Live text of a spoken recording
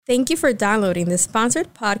Thank you for downloading this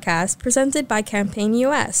sponsored podcast presented by Campaign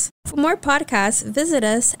US. For more podcasts, visit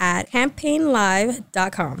us at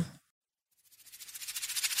campaignlive.com.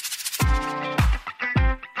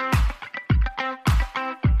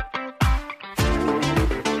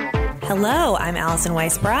 Hello, I'm Allison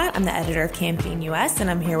Weisbrot. I'm the editor of Campaign US,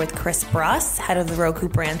 and I'm here with Chris Bruss, head of the Roku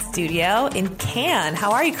brand studio in Cannes.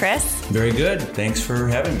 How are you, Chris? Very good. Thanks for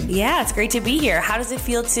having me. Yeah, it's great to be here. How does it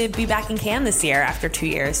feel to be back in Cannes this year after 2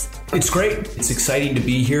 years? It's great. It's exciting to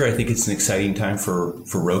be here. I think it's an exciting time for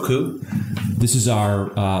Roku. This is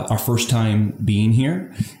our first time being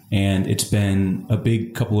here, and it's been a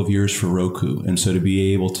big couple of years for Roku. And so to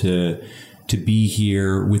be able to be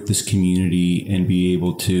here with this community and be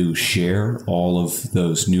able to share all of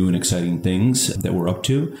those new and exciting things that we're up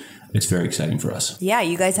to, it's very exciting for us. Yeah,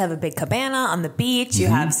 you guys have a big cabana on the beach. You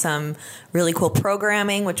have some really cool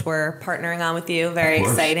programming, which we're partnering on with you. Very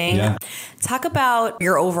exciting. Yeah. Talk about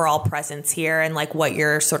your overall presence here and like what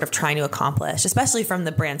you're sort of trying to accomplish, especially from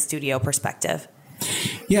the brand studio perspective.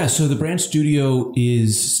 Yeah, so the brand studio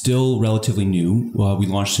is still relatively new. We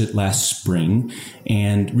launched it last spring,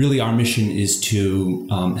 and really our mission is to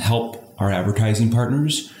help our advertising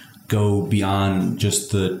partners go beyond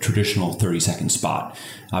just the traditional 30-second spot.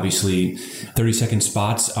 Obviously, 30-second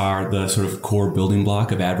spots are the sort of core building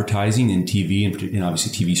block of advertising in TV and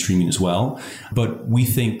obviously TV streaming as well. But we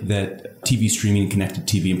think that TV streaming, connected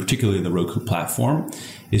TV, and particularly the Roku platform,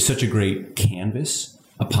 is such a great canvas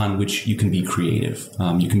upon which you can be creative.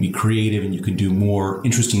 You can be creative and you can do more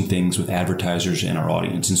interesting things with advertisers and our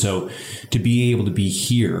audience. And so to be able to be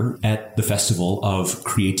here at the Festival of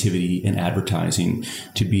Creativity and Advertising,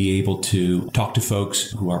 to be able to talk to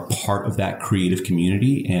folks who are part of that creative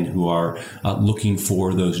community and who are looking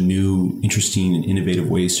for those new, interesting, and innovative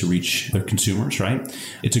ways to reach their consumers, right?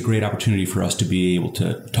 It's a great opportunity for us to be able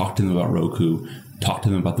to talk to them about Roku, talk to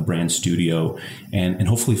them about the brand studio, and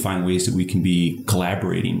hopefully find ways that we can be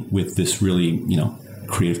collaborating with this really,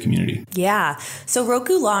 creative community. Yeah. So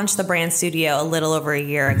Roku launched the brand studio a little over a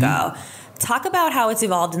year ago. Talk about how it's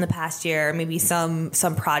evolved in the past year, maybe some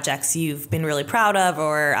projects you've been really proud of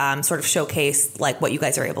or sort of showcase like what you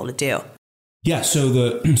guys are able to do. Yeah, so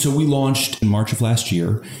we launched in March of last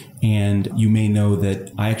year, and you may know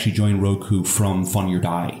that I actually joined Roku from Funny or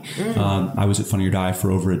Die. I was at Funny or Die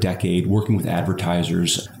for over a decade, working with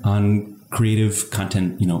advertisers on creative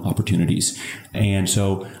content, opportunities. And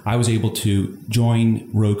so I was able to join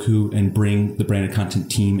Roku and bring the branded content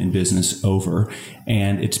team and business over.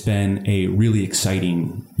 And it's been a really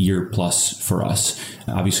exciting year plus for us.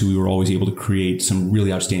 Obviously, we were always able to create some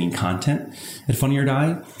really outstanding content at Funny or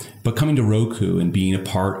Die. But coming to Roku and being a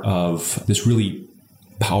part of this really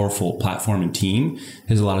powerful platform and team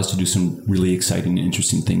has allowed us to do some really exciting and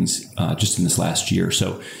interesting things just in this last year.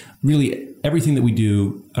 So really everything that we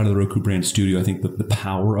do out of the Roku brand studio, I think the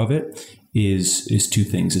power of it is two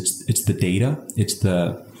things. It's the data, it's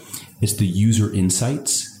the user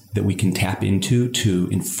insights that we can tap into to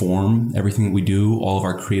inform everything that we do. All of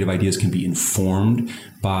our creative ideas can be informed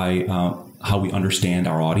by how we understand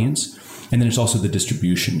our audience. And then it's also the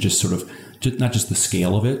distribution, just not just the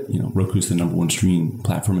scale of it. Roku is the number one streaming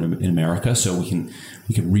platform in America, so we can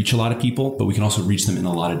reach a lot of people, but we can also reach them in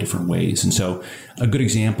a lot of different ways. And so a good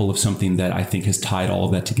example of something that I think has tied all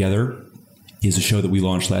of that together is a show that we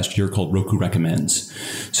launched last year called Roku Recommends.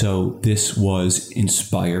 So this was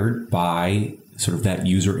inspired by sort of that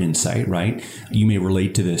user insight, right? You may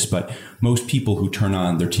relate to this, but most people who turn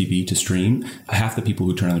on their TV to stream, half the people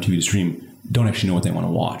who turn on their TV to stream don't actually know what they want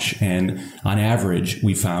to watch. And on average,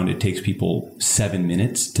 we found it takes people 7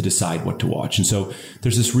 minutes to decide what to watch. And so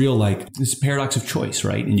there's this real this paradox of choice,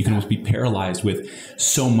 right? And you can almost be paralyzed with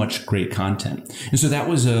so much great content. And so that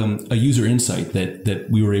was a user insight that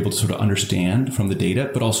we were able to sort of understand from the data,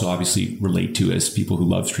 but also obviously relate to as people who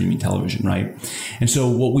love streaming television, right? And so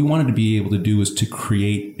what we wanted to be able to do was to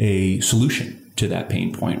create a solution to that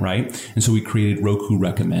pain point, right? And so we created Roku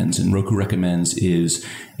Recommends, and Roku Recommends is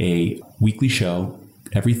a weekly show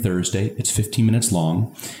every Thursday. It's 15 minutes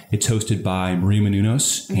long. It's hosted by Maria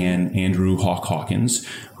Menounos and Andrew Hawkins,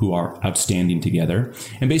 who are outstanding together.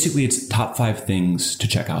 And basically it's top 5 things to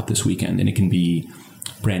check out this weekend. And it can be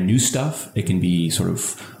brand new stuff. It can be sort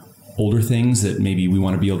of older things that maybe we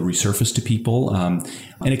want to be able to resurface to people. And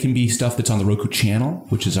it can be stuff that's on the Roku channel,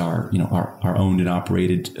 which is our owned and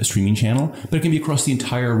operated streaming channel, but it can be across the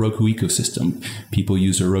entire Roku ecosystem. People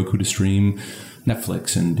use their Roku to stream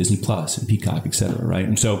Netflix and Disney Plus and Peacock, et cetera, right?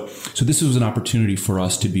 And so this was an opportunity for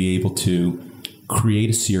us to be able to create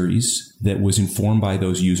a series that was informed by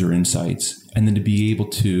those user insights, and then to be able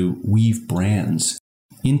to weave brands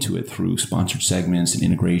into it through sponsored segments and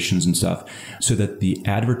integrations and stuff, so that the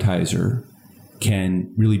advertiser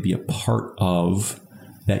can really be a part of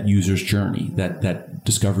that user's journey, that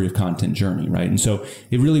discovery of content journey, right? And so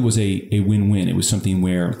it really was a win-win. It was something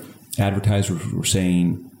where advertisers were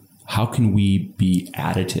saying, how can we be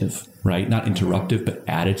additive, right? Not interruptive, but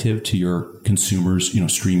additive to your consumers,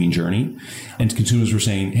 streaming journey. And consumers were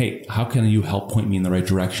saying, hey, how can you help point me in the right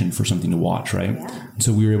direction for something to watch, right? Yeah.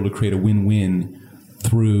 So we were able to create a win-win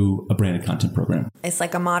through a branded content program. It's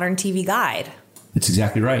like a modern TV guide. It's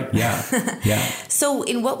exactly right. Yeah. Yeah. So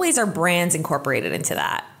in what ways are brands incorporated into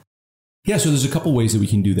that? Yeah. So there's a couple ways that we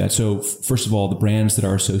can do that. So first of all, the brands that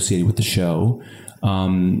are associated with the show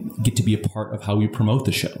get to be a part of how we promote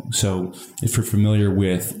the show. So if you're familiar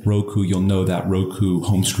with Roku, you'll know that Roku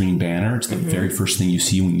home screen banner. It's the very first thing you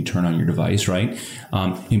see when you turn on your device, right?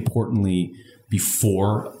 Importantly,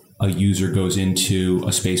 before a user goes into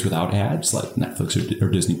a space without ads like Netflix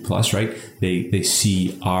or Disney Plus, right? They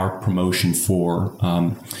see our promotion for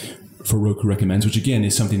Roku Recommends, which again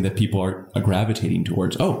is something that people are gravitating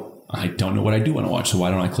towards. Oh, I don't know what I do want to watch, so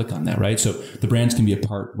why don't I click on that, right? So the brands can be a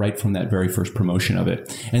part right from that very first promotion of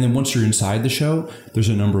it. And then once you're inside the show, there's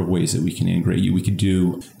a number of ways that we can integrate you. We could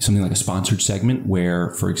do something like a sponsored segment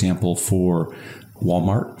where, for example, for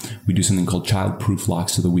Walmart, we do something called child-proof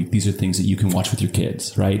locks of the week. These are things that you can watch with your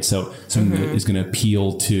kids, right? So something that is going to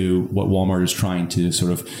appeal to what Walmart is trying to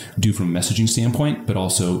sort of do from a messaging standpoint, but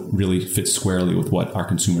also really fits squarely with what our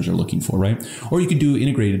consumers are looking for, right? Or you could do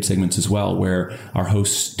integrated segments as well, where our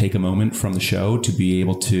hosts take a moment from the show to be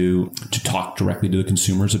able to talk directly to the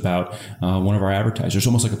consumers about one of our advertisers,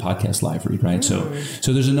 almost like a podcast live read, right? So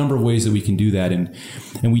there's a number of ways that we can do that. And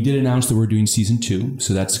we did announce that we're doing season 2.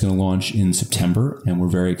 So that's going to launch in September. And we're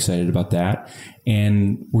very excited about that.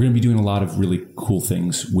 And we're going to be doing a lot of really cool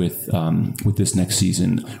things with this next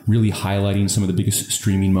season, really highlighting some of the biggest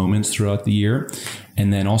streaming moments throughout the year.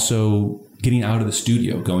 And then also getting out of the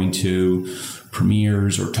studio, going to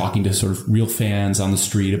premieres or talking to sort of real fans on the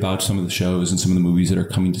street about some of the shows and some of the movies that are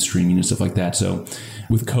coming to streaming and stuff like that. So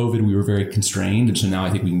with COVID, we were very constrained. And so now I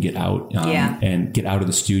think we can get out and get out of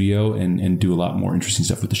the studio and do a lot more interesting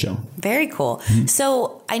stuff with the show. Very cool. Mm-hmm.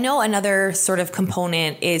 So I know another sort of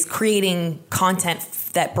component is creating content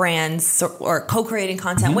that brands or co-creating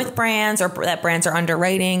content with brands or that brands are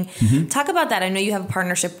underwriting. Talk about that. I know you have a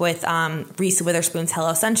partnership with Reese Witherspoon's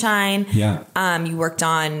Hello Sunshine. Yeah. You worked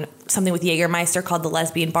on something with Jägermeister called the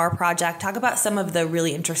Lesbian Bar Project. Talk about some of the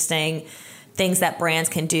really interesting things that brands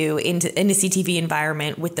can do in a CTV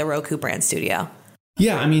environment with the Roku brand studio.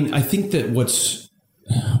 Yeah. I mean, I think that what's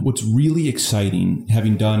really exciting,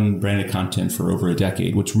 having done branded content for over a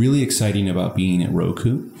decade, what's really exciting about being at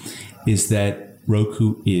Roku is that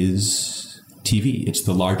Roku is TV. It's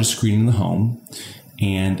the largest screen in the home,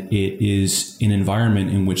 and it is an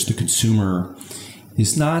environment in which the consumer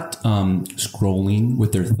is not scrolling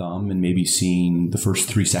with their thumb and maybe seeing the first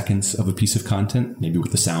 3 seconds of a piece of content, maybe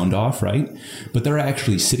with the sound off, right? But they're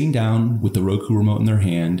actually sitting down with the Roku remote in their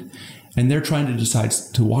hand, and they're trying to decide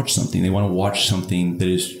to watch something. They want to watch something that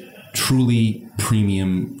is truly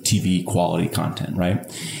premium TV quality content, right?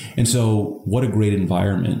 And so what a great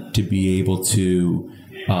environment to be able to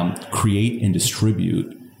create and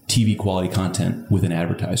distribute TV quality content with an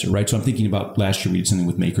advertiser, right? So I'm thinking about last year we did something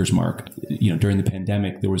with Maker's Mark. During the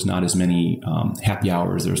pandemic, there was not as many happy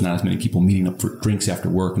hours. There was not as many people meeting up for drinks after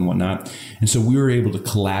work and whatnot. And so we were able to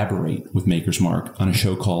collaborate with Maker's Mark on a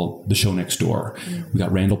show called The Show Next Door. We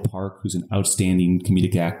got Randall Park, who's an outstanding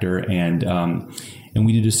comedic actor, and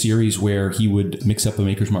we did a series where he would mix up a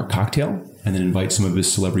Maker's Mark cocktail and then invite some of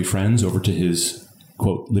his celebrity friends over to his,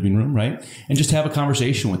 quote, living room, right? And just have a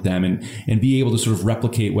conversation with them and be able to sort of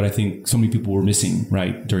replicate what I think so many people were missing,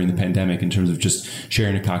 right, during the pandemic in terms of just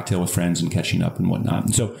sharing a cocktail with friends and catching up and whatnot.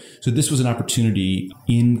 And so this was an opportunity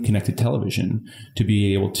in connected television to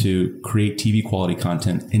be able to create TV quality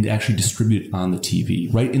content and actually distribute it on the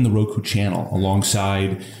TV, right in the Roku channel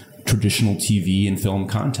alongside traditional TV and film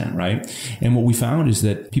content, right? And what we found is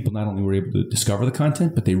that people not only were able to discover the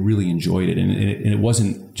content, but they really enjoyed it. And it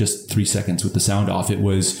wasn't just 3 seconds with the sound off. It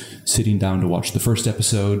was sitting down to watch the first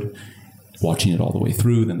episode, watching it all the way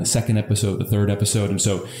through, then the second episode, the third episode. And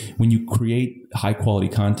so when you create high quality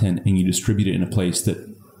content and you distribute it in a place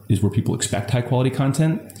that is where people expect high quality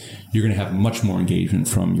content, you're going to have much more engagement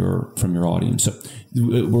from your audience. So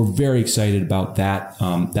we're very excited about that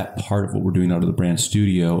part of what we're doing out of the brand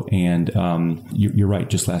studio. And you're right.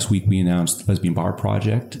 Just last week we announced Lesbian Bar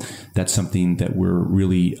Project. That's something that we're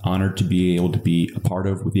really honored to be able to be a part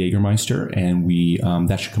of with Jägermeister, and we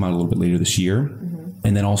that should come out a little bit later this year.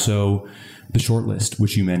 And then also the Shortlist,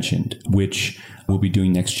 which you mentioned, which we'll be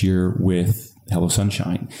doing next year with Hello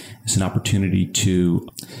Sunshine. It's an opportunity to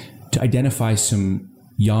identify some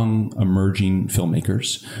young emerging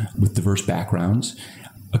filmmakers with diverse backgrounds,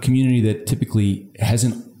 a community that typically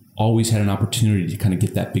hasn't always had an opportunity to kind of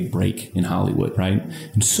get that big break in Hollywood, right?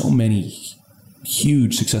 And so many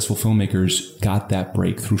huge successful filmmakers got that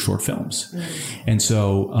break through short films. And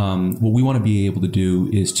so what we want to be able to do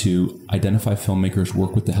is to identify filmmakers,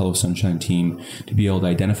 work with the Hello Sunshine team to be able to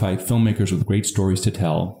identify filmmakers with great stories to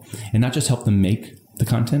tell, and not just help them make the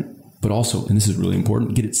content, but also, and this is really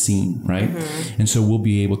important, get it seen, right? And so we'll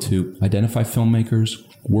be able to identify filmmakers,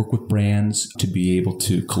 work with brands to be able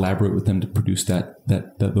to collaborate with them to produce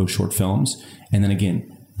those short films. And then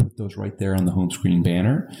again, put those right there on the home screen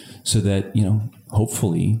banner so that,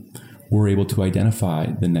 hopefully we're able to identify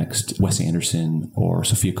the next Wes Anderson or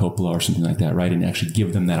Sofia Coppola or something like that, right? And actually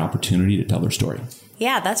give them that opportunity to tell their story.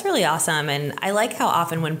 Yeah, that's really awesome. And I like how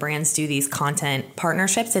often when brands do these content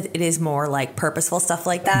partnerships, it is more like purposeful stuff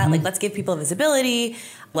like that. Like, let's give people visibility.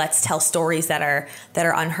 Let's tell stories that are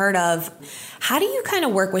unheard of. How do you kind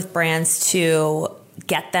of work with brands to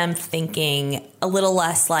get them thinking a little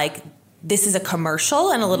less like this is a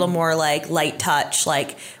commercial and a little more like light touch,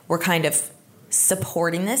 like we're kind of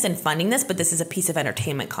supporting this and funding this, but this is a piece of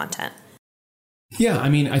entertainment content? Yeah, I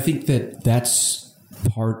mean, I think that's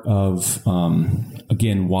part of,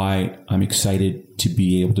 again, why I'm excited to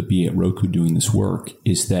be able to be at Roku doing this work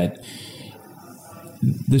is that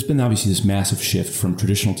there's been obviously this massive shift from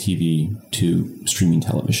traditional TV to streaming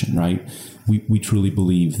television, right? We truly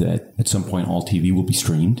believe that at some point all TV will be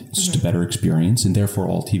streamed. It's just a better experience, and therefore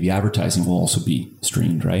all TV advertising will also be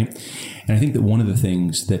streamed, right? And I think that one of the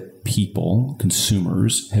things that people,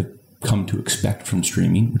 consumers, have come to expect from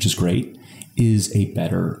streaming, which is great, is a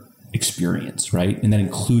better experience, right? And that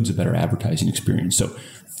includes a better advertising experience. So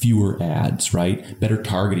fewer ads, right? Better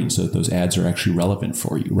targeting so that those ads are actually relevant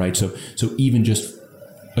for you, right? So even just,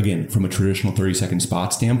 again, from a traditional 30-second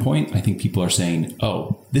spot standpoint, I think people are saying,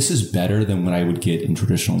 oh, this is better than what I would get in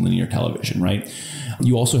traditional linear television, right?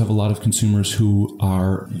 You also have a lot of consumers who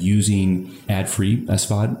are using ad-free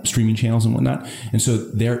SVOD streaming channels and whatnot. And so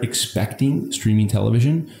they're expecting streaming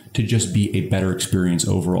television to just be a better experience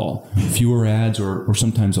overall. Fewer ads or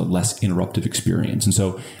sometimes a less interruptive experience. And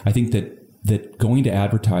so I think that going to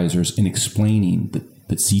advertisers and explaining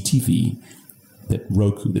that CTV, that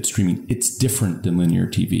Roku, that streaming, it's different than linear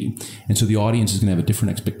TV. And so the audience is going to have a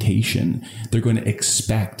different expectation. They're going to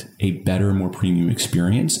expect a better, more premium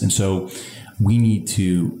experience. And so we need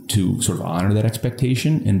to sort of honor that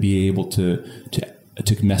expectation and be able to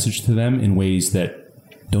message to them in ways that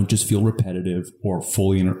don't just feel repetitive or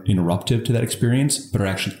fully interruptive to that experience, but are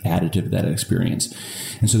actually additive to that experience.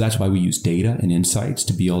 And so that's why we use data and insights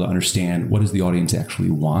to be able to understand what does the audience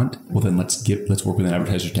actually want. Well, then let's work with an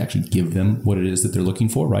advertiser to actually give them what it is that they're looking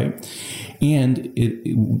for, right? And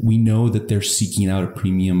we know that they're seeking out a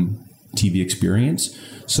premium TV experience.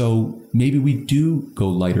 So maybe we do go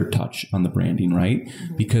lighter touch on the branding, right?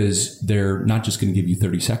 Because they're not just going to give you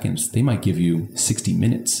 30 seconds. They might give you 60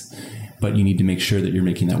 minutes. But you need to make sure that you're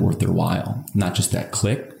making that worth their while, not just that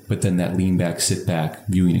click, but then that lean back, sit back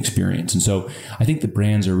viewing experience. And so I think the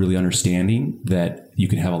brands are really understanding that you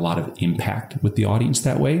can have a lot of impact with the audience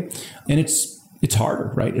that way. And it's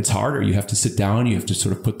harder, right? It's harder. You have to sit down, you have to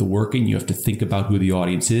sort of put the work in, you have to think about who the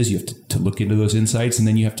audience is, you have to look into those insights, and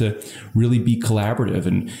then you have to really be collaborative.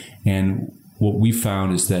 And what we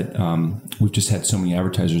found is that we've just had so many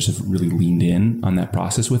advertisers have really leaned in on that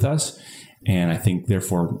process with us. And I think,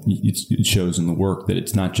 therefore, it shows in the work that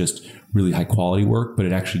it's not just really high quality work, but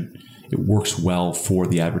it works well for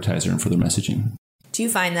the advertiser and for their messaging. Do you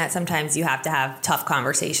find that sometimes you have to have tough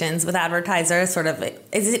conversations with advertisers? Sort of,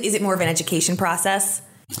 is it more of an education process?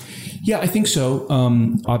 Yeah, I think so.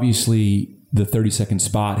 Obviously, the 30-second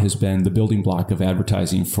spot has been the building block of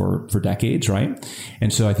advertising for decades, right?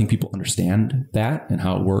 And so I think people understand that and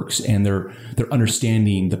how it works, and they're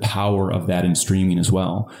understanding the power of that in streaming as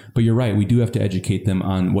well. But you're right, we do have to educate them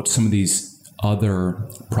on what some of these other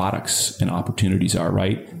products and opportunities are,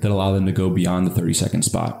 right? That allow them to go beyond the 30-second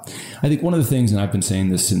spot. I think one of the things, and I've been saying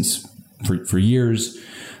this for years,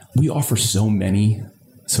 we offer so many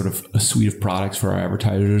sort of a suite of products for our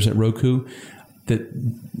advertisers at Roku that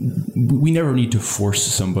we never need to force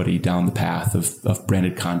somebody down the path of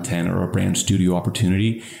branded content or a brand studio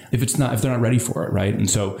opportunity if they're not ready for it, right? And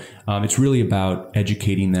so it's really about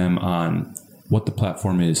educating them on what the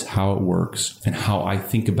platform is, how it works, and how I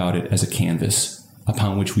think about it as a canvas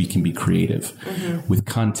upon which we can be creative with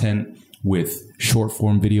content, with short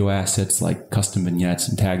form video assets like custom vignettes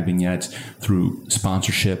and tag vignettes, through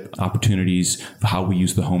sponsorship opportunities, how we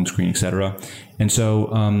use the home screen, et cetera. And so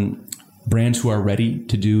brands who are ready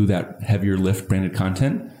to do that heavier lift branded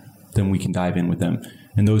content, then we can dive in with them.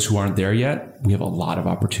 And those who aren't there yet, we have a lot of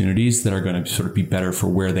opportunities that are going to sort of be better for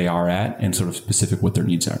where they are at and sort of specific what their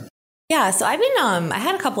needs are. Yeah. So I've been, I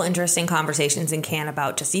had a couple interesting conversations in Cannes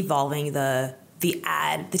about just evolving the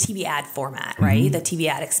TV ad format, right? Mm-hmm. The TV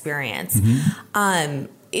ad experience. Mm-hmm.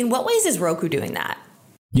 In what ways is Roku doing that?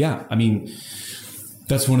 Yeah. I mean,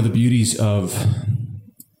 that's one of the beauties of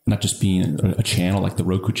not just being a channel like the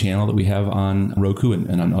Roku channel that we have on Roku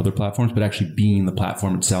and on other platforms, but actually being the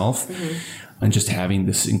platform itself. Mm-hmm. And just having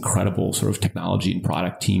this incredible sort of technology and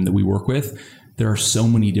product team that we work with. There are so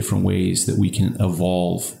many different ways that we can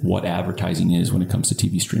evolve what advertising is when it comes to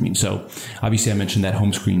TV streaming. So obviously I mentioned that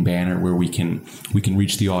home screen banner where we can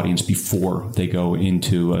reach the audience before they go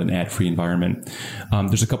into an ad-free environment.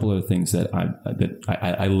 There's a couple other things that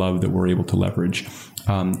I love that we're able to leverage.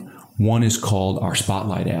 One is called our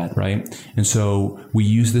Spotlight ad, right? And so we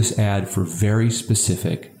use this ad for very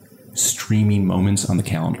specific streaming moments on the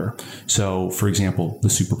calendar. So for example, the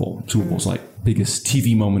Super Bowl. Super Bowl is like biggest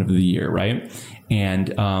TV moment of the year, right?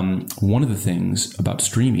 And one of the things about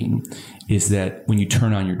streaming is that when you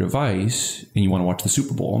turn on your device and you want to watch the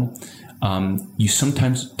Super Bowl, you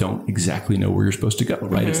sometimes don't exactly know where you're supposed to go,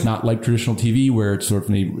 right? Mm-hmm. It's not like traditional TV where it's sort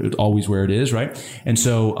of always where it is, right? And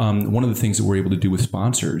so one of the things that we're able to do with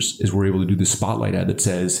sponsors is we're able to do the Spotlight ad that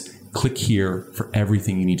says, click here for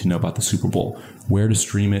everything you need to know about the Super Bowl, where to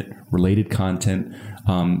stream it, related content,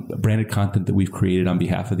 branded content that we've created on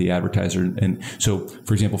behalf of the advertiser. And so,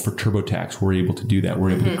 for example, for TurboTax, we're able to do that.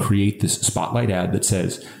 We're able to create this Spotlight ad that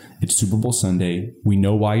says, it's Super Bowl Sunday. We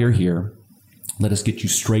know why you're here. Let us get you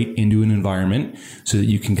straight into an environment so that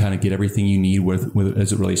you can kind of get everything you need with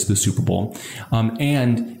as it relates to the Super Bowl.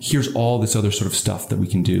 And here's all this other sort of stuff that we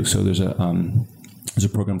can do. So there's a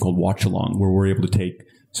program called Watch Along where we're able to take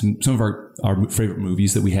some of our favorite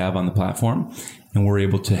movies that we have on the platform, and we're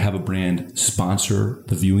able to have a brand sponsor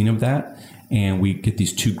the viewing of that. And we get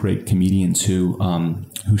these two great comedians who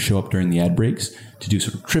show up during the ad breaks to do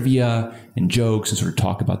sort of trivia and jokes and sort of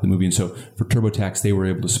talk about the movie. And so for TurboTax, they were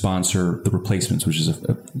able to sponsor The Replacements, which is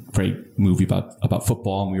a great movie about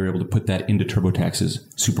football. And we were able to put that into TurboTax's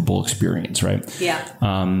Super Bowl experience, right? Yeah.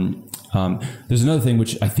 There's another thing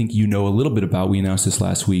which I think you know a little bit about. We announced this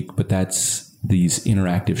last week, but that's these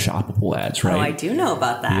interactive shoppable ads, right? Oh, I do know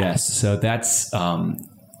about that. Yes. So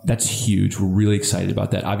that's huge. We're really excited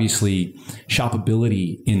about that. Obviously,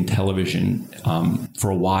 shoppability in television,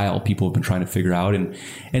 for a while, people have been trying to figure out,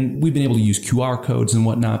 and we've been able to use QR codes and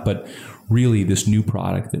whatnot, but really this new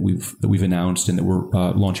product that we've announced and that we're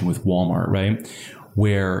launching with Walmart, right?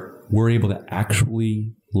 Where we're able to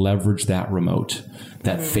actually leverage that remote,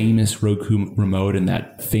 that famous Roku remote and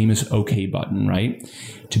that famous OK button, right?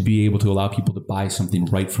 To be able to allow people to buy something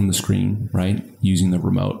right from the screen, right? Using the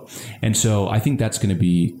remote. And so I think that's going to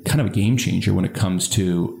be kind of a game changer when it comes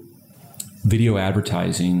to video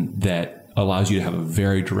advertising that allows you to have a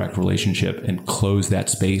very direct relationship and close that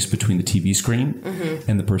space between the TV screen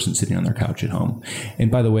and the person sitting on their couch at home. And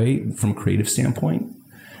by the way, from a creative standpoint,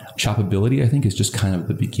 shoppability, I think, is just kind of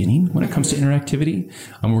the beginning when it comes to interactivity.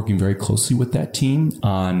 I'm working very closely with that team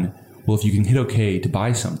on, well, if you can hit OK to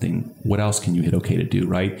buy something, what else can you hit OK to do,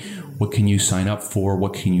 right? What can you sign up for?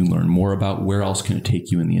 What can you learn more about? Where else can it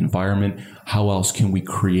take you in the environment? How else can we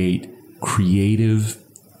create creative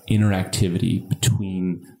interactivity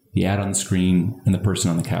between the ad on the screen and the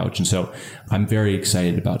person on the couch? And so I'm very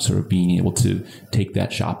excited about sort of being able to take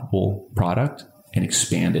that shoppable product and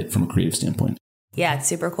expand it from a creative standpoint. Yeah, it's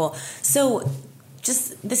super cool. So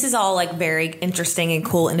this is all like very interesting and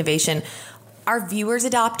cool innovation. Are viewers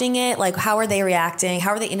adopting it? Like, how are they reacting?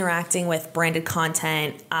 How are they interacting with branded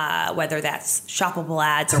content, whether that's shoppable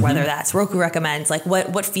ads or whether that's Roku recommends? Like,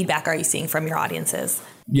 what feedback are you seeing from your audiences?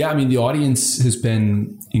 Yeah, I mean, the audience has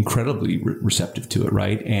been incredibly receptive to it,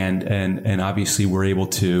 right? And obviously we're able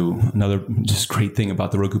to, another just great thing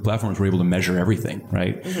about the Roku platform is we're able to measure everything,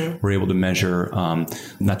 right? We're able to measure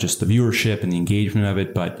not just the viewership and the engagement of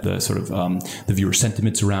it, but the sort of the viewer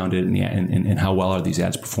sentiments around it and how well are these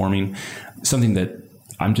ads performing. Something that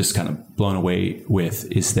I'm just kind of blown away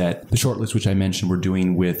with is that the shortlist, which I mentioned we're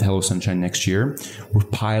doing with Hello Sunshine next year, we're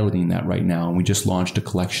piloting that right now. And we just launched a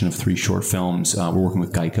collection of 3 short films. We're working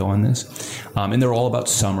with Geico on this. And they're all about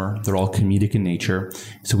summer. They're all comedic in nature.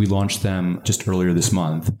 So we launched them just earlier this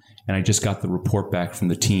month. And I just got the report back from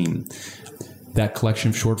the team. That collection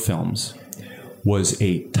of short films was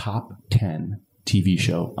a top 10 TV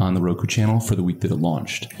show on the Roku channel for the week that it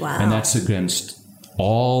launched. Wow. And that's against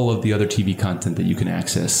all of the other TV content that you can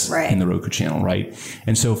access in the Roku channel, right?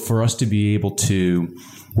 And so for us to be able to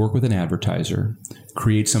work with an advertiser,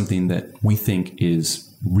 create something that we think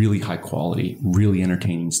is really high quality, really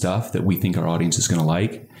entertaining stuff that we think our audience is going to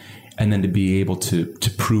like. And then to be able to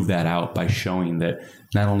prove that out by showing that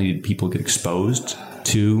not only did people get exposed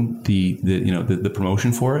to the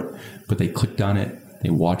promotion for it, but they clicked on it, they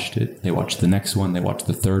watched the next one, they watched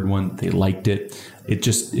the third one, they liked it.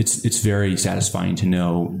 It's very satisfying to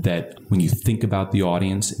know that when you think about the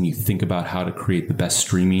audience and you think about how to create the best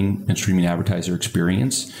streaming advertiser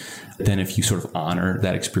experience, then if you sort of honor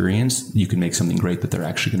that experience, you can make something great that they're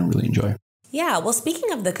actually going to really enjoy. Yeah. Well,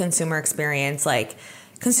 speaking of the consumer experience, like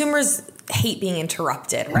consumers hate being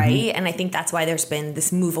interrupted, right? Mm-hmm. And I think that's why there's been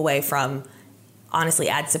this move away from honestly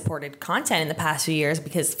ad-supported content in the past few years,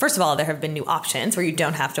 because first of all, there have been new options where you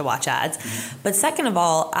don't have to watch ads. Mm-hmm. But second of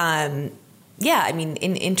all,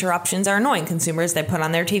 interruptions are annoying. Consumers, they put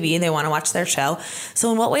on their TV and they want to watch their show.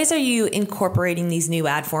 So in what ways are you incorporating these new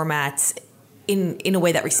ad formats in a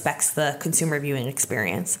way that respects the consumer viewing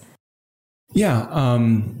experience? Yeah,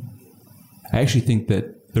 I actually think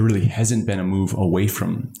that there really hasn't been a move away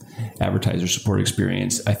from advertiser support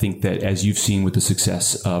experience. I think that as you've seen with the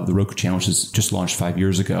success of the Roku channel, which was just launched 5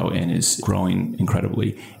 years ago and is growing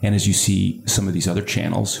incredibly, and as you see some of these other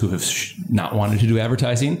channels who have not wanted to do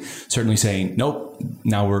advertising, certainly saying, nope,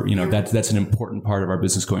 now we're, that's an important part of our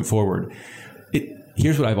business going forward.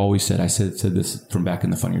 Here's what I've always said. I said this from back in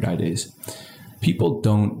the Fun Your Die days. People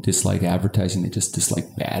don't dislike advertising. They just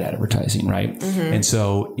dislike bad advertising, right? Mm-hmm. And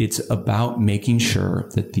so it's about making sure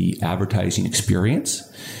that the advertising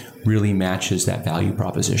experience really matches that value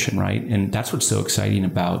proposition, right? And that's what's so exciting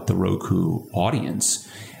about the Roku audience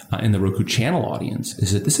and the Roku channel audience,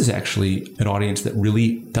 is that this is actually an audience that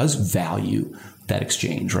really does value that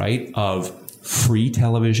exchange, right? Of free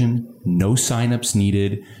television, no signups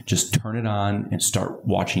needed, just turn it on and start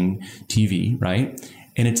watching TV, right?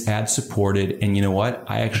 And it's ad supported. And you know what?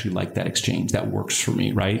 I actually like that exchange. That works for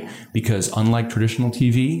me, right? Because unlike traditional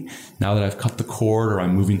TV, now that I've cut the cord or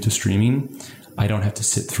I'm moving to streaming, I don't have to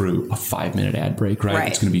sit through a 5-minute ad break, right?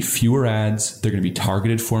 It's going to be fewer ads. They're going to be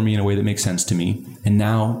targeted for me in a way that makes sense to me. And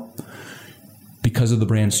now, because of the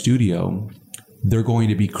brand studio, they're going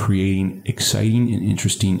to be creating exciting and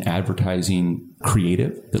interesting advertising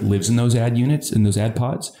creative that lives in those ad units, in those ad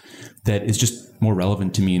pods, that is just more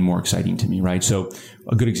relevant to me and more exciting to me, right? So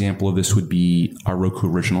a good example of this would be our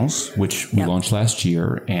Roku Originals, which we launched last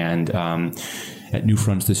year. And at New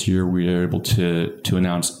Fronts this year, we were able to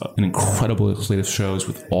announce an incredible slate of shows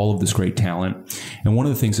with all of this great talent. And one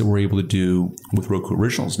of the things that we're able to do with Roku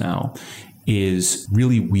Originals now is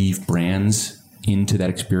really weave brands into that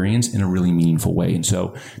experience in a really meaningful way. And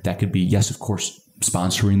so that could be, yes, of course,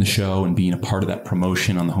 sponsoring the show and being a part of that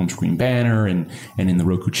promotion on the home screen banner and in the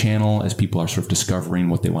Roku channel as people are sort of discovering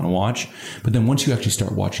what they want to watch. But then once you actually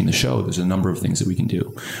start watching the show, there's a number of things that we can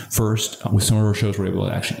do. First, with some of our shows, we're able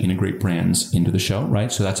to actually integrate brands into the show,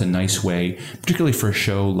 right? So that's a nice way, particularly for a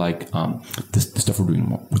show like the stuff we're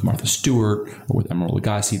doing with Martha Stewart or with Emeril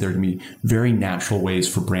Lagasse. There are going to be very natural ways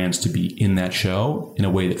for brands to be in that show in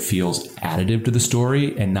a way that feels additive to the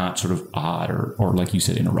story and not sort of odd or like you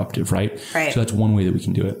said, interruptive, right? So that's one way that we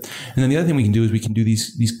can do it. And then the other thing we can do is we can do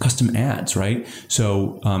these custom ads, right?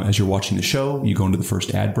 So as you're watching the show, you go into the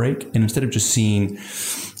first ad break, and instead of just seeing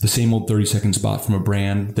the same old 30-second spot from a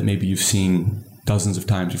brand that maybe you've seen dozens of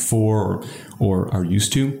times before or are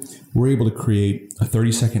used to, we're able to create a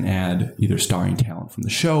 30-second ad, either starring talent from the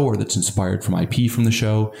show or that's inspired from IP from the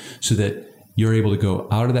show, so that you're able to go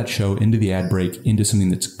out of that show into the ad break, into something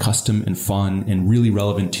that's custom and fun and really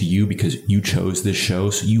relevant to you because you chose this show.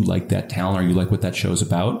 So you like that talent or you like what that show is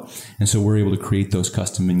about. And so we're able to create those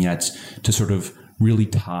custom vignettes to sort of really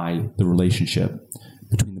tie the relationship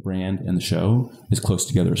between the brand and the show as close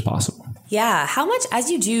together as possible. Yeah. How much,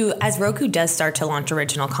 as Roku does start to launch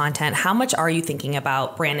original content, how much are you thinking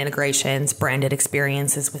about brand integrations, branded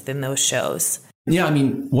experiences within those shows? Yeah, I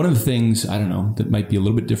mean, one of the things, I don't know, that might be a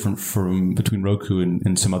little bit different from between Roku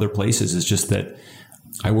and some other places is just that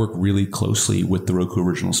I work really closely with the Roku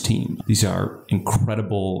Originals team. These are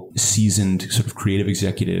incredible, seasoned sort of creative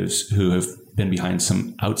executives who have been behind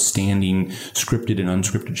some outstanding scripted and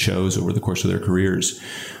unscripted shows over the course of their careers.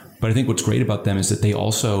 But I think what's great about them is that they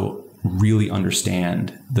also really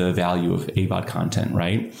understand the value of AVOD content,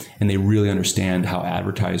 right? And they really understand how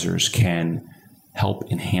advertisers can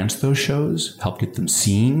help enhance those shows, help get them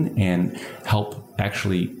seen, and help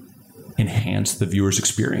actually enhance the viewer's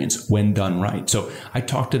experience when done right. So I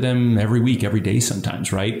talk to them every week, every day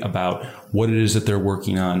sometimes, right, about what it is that they're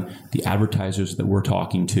working on, the advertisers that we're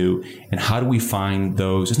talking to, and how do we find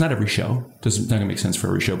those. It's not every show. It's not going to make sense for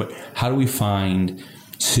every show, but how do we find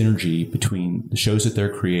synergy between the shows that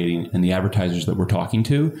they're creating and the advertisers that we're talking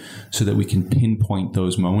to so that we can pinpoint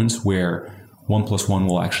those moments where 1 + 1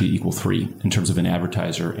 will actually equal 3 in terms of an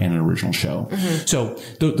advertiser and an original show. So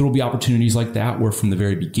there will be opportunities like that where from the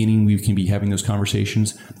very beginning we can be having those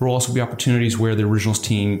conversations. There will also be opportunities where the originals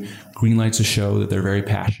team greenlights a show that they're very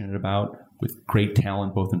passionate about with great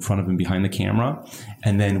talent both in front of and behind the camera.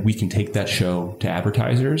 And then we can take that show to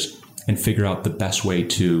advertisers and figure out the best way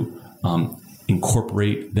to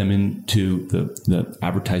incorporate them into the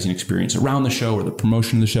advertising experience around the show or the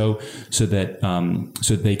promotion of the show so that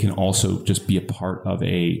they can also just be a part of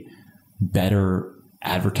a better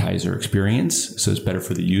advertiser experience. So it's better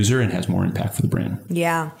for the user and has more impact for the brand.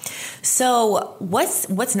 Yeah. So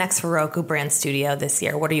what's next for Roku Brand Studio this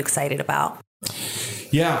year? What are you excited about?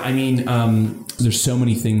 Yeah, I mean, there's so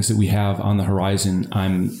many things that we have on the horizon.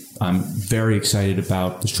 I'm very excited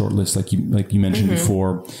about the shortlist, like you mentioned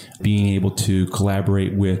before, being able to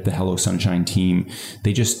collaborate with the Hello Sunshine team.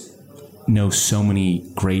 They just know so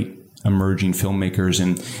many great emerging filmmakers,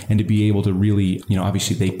 and to be able to really,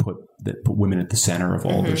 obviously they put women at the center of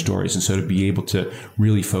all their stories, and so to be able to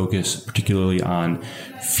really focus particularly on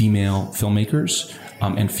female filmmakers.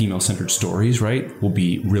 And female-centered stories, right, will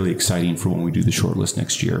be really exciting for when we do the shortlist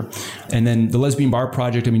next year. And then the Lesbian Bar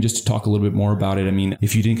Project, just to talk a little bit more about it,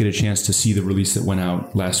 if you didn't get a chance to see the release that went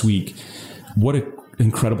out last week, what an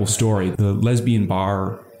incredible story. The lesbian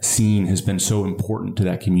bar scene has been so important to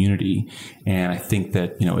that community. And I think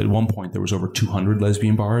that, at one point there was over 200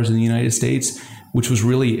 lesbian bars in the United States, which was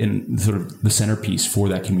really in sort of the centerpiece for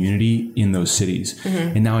that community in those cities.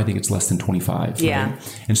 And now I think it's less than 25. Yeah.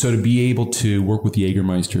 Right? And so to be able to work with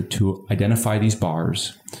Jägermeister to identify these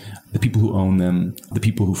bars, the people who own them, the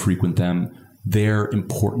people who frequent them, their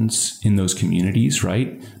importance in those communities,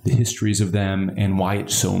 right? The histories of them and why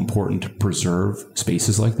it's so important to preserve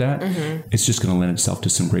spaces like that. It's just going to lend itself to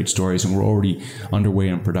some great stories. And we're already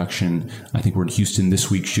underway on production. I think we're in Houston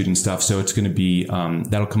this week shooting stuff. So it's going to be,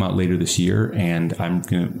 that'll come out later this year. And I'm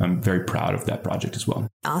very proud of that project as well.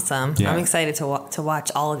 Awesome. Yeah. I'm excited to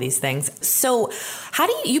watch all of these things. So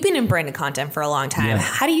you've been in branded content for a long time. Yeah.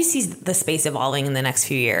 How do you see the space evolving in the next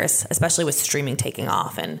few years, especially with streaming taking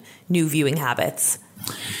off and new viewing habits?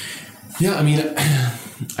 Yeah,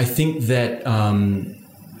 I think that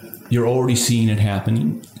you're already seeing it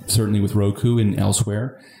happening, certainly with Roku and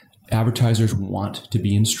elsewhere. Advertisers want to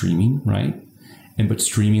be in streaming, right? But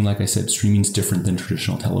streaming, like I said, streaming is different than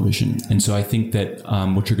traditional television. And so I think that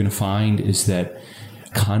what you're going to find is that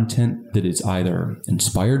content that is either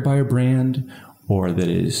inspired by a brand or that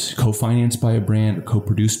is co-financed by a brand or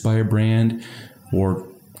co-produced by a brand or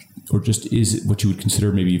just is what you would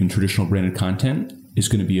consider maybe even traditional branded content is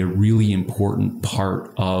going to be a really important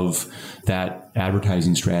part of that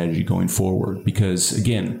advertising strategy going forward. Because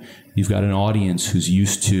again, you've got an audience who's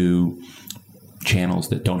used to channels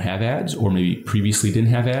that don't have ads or maybe previously didn't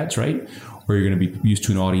have ads, right? Or you're going to be used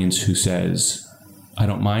to an audience who says, I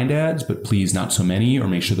don't mind ads, but please not so many, or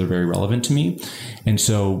make sure they're very relevant to me. And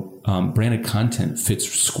so branded content fits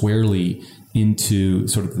squarely into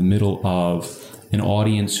sort of the middle of an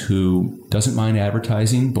audience who doesn't mind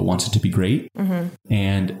advertising, but wants it to be great.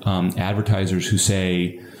 And advertisers who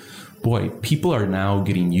say, boy, people are now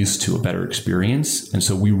getting used to a better experience. And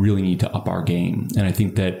so we really need to up our game. And I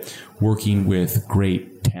think that working with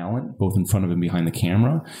great talent, both in front of and behind the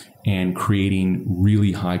camera, and creating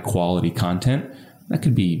really high quality content, that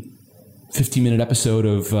could be 15-minute episode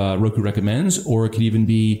of Roku Recommends, or it could even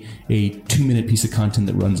be a 2-minute piece of content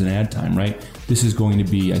that runs in ad time, right? This is going to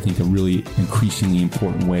be, I think, a really increasingly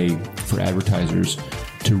important way for advertisers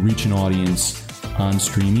to reach an audience on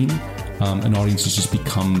streaming, an audience that's just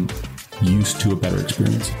become used to a better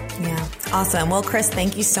experience. Yeah. Awesome. Well, Chris,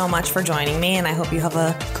 thank you so much for joining me, and I hope you have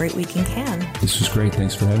a great week in Cannes. This was great.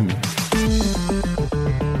 Thanks for having me.